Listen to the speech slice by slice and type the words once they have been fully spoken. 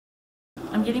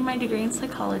I'm getting my degree in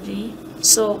psychology,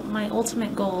 so my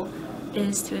ultimate goal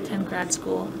is to attend grad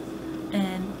school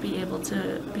and be able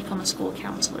to become a school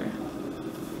counselor.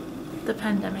 The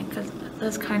pandemic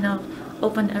has kind of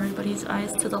opened everybody's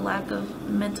eyes to the lack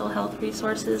of mental health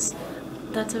resources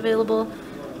that's available.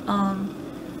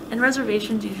 And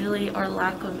reservations usually are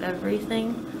lack of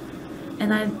everything.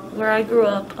 And where I grew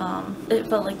up, it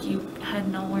felt like you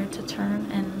had nowhere to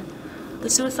turn, and the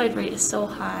suicide rate is so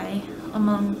high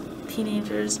among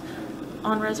teenagers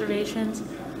on reservations.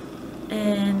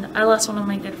 And I lost one of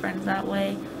my good friends that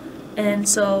way, and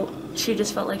so she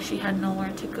just felt like she had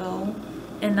nowhere to go,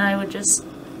 and I would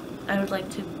like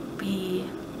to be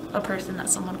a person that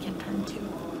someone can turn to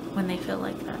when they feel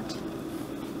like that.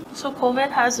 So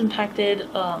COVID has impacted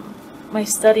my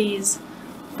studies.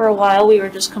 For a while we were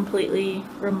just completely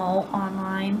remote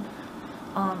online.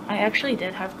 I actually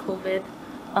did have COVID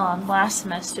last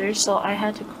semester, so I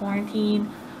had to quarantine.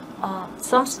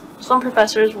 Some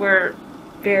professors were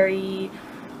very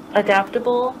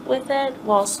adaptable with it,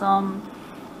 while some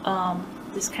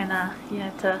just kind of, you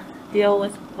had to deal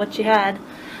with what you had.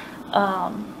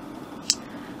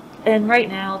 And right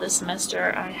now this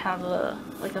semester I have a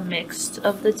mix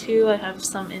of the two. I have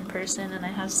some in person and I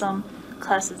have some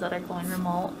classes that are going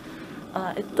remote.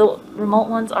 The remote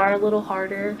ones are a little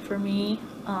harder for me.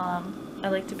 I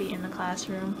like to be in the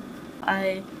classroom.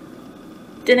 I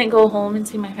didn't go home and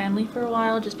see my family for a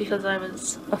while just because I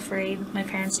was afraid. My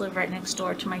parents live right next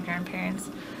door to my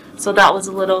grandparents, so that was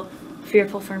a little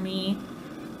fearful for me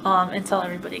until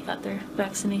everybody got their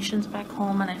vaccinations back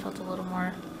home, and I felt a little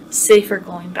more safer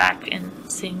going back and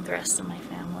seeing the rest of my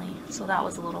family. So that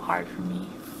was a little hard for me.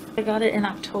 I got it in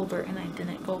October and I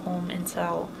didn't go home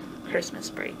until Christmas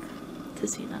break to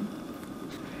see them.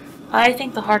 I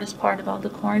think the hardest part about the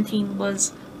quarantine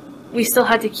was we still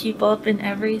had to keep up in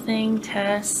everything,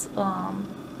 tests,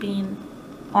 being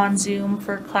on Zoom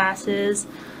for classes,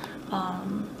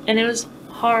 and it was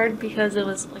hard because it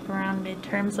was like around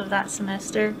midterms of that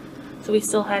semester, so we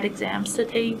still had exams to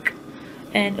take,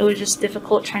 and it was just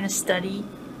difficult trying to study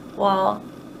while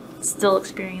still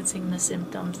experiencing the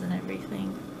symptoms and everything.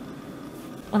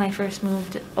 When I first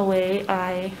moved away,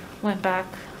 I went back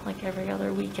like every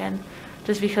other weekend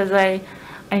just because I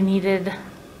needed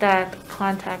that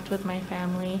contact with my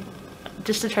family,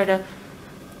 just to try to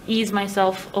ease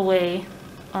myself away.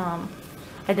 I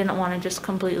didn't want to just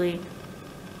completely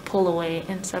pull away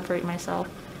and separate myself.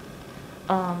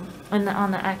 And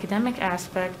on the academic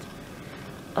aspect,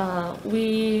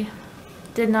 we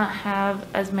did not have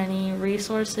as many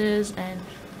resources, and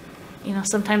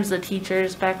sometimes the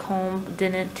teachers back home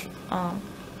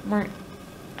weren't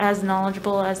as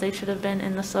knowledgeable as they should have been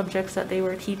in the subjects that they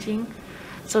were teaching.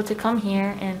 So to come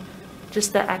here and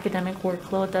just the academic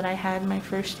workload that I had my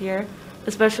first year,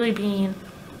 especially being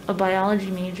a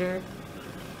biology major,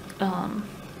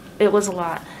 it was a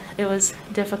lot. It was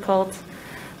difficult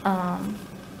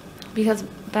because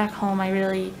back home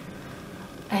I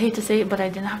hate to say it, but I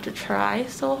didn't have to try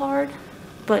so hard.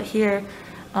 But here,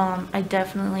 I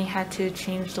definitely had to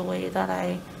change the way that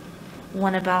I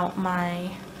went about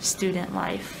my student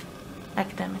life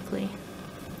academically.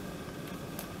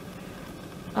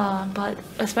 But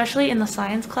especially in the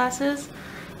science classes,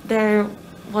 there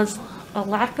was a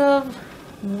lack of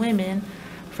women,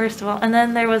 first of all, and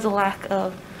then there was a lack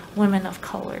of women of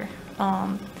color.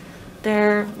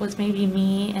 There was maybe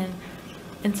me, and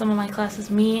in some of my classes,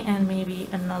 me and maybe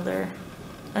another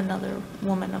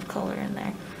woman of color in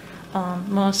there.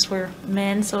 Most were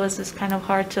men, so it's just kind of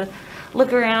hard to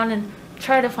look around and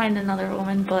try to find another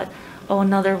woman, but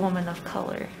another woman of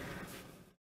color.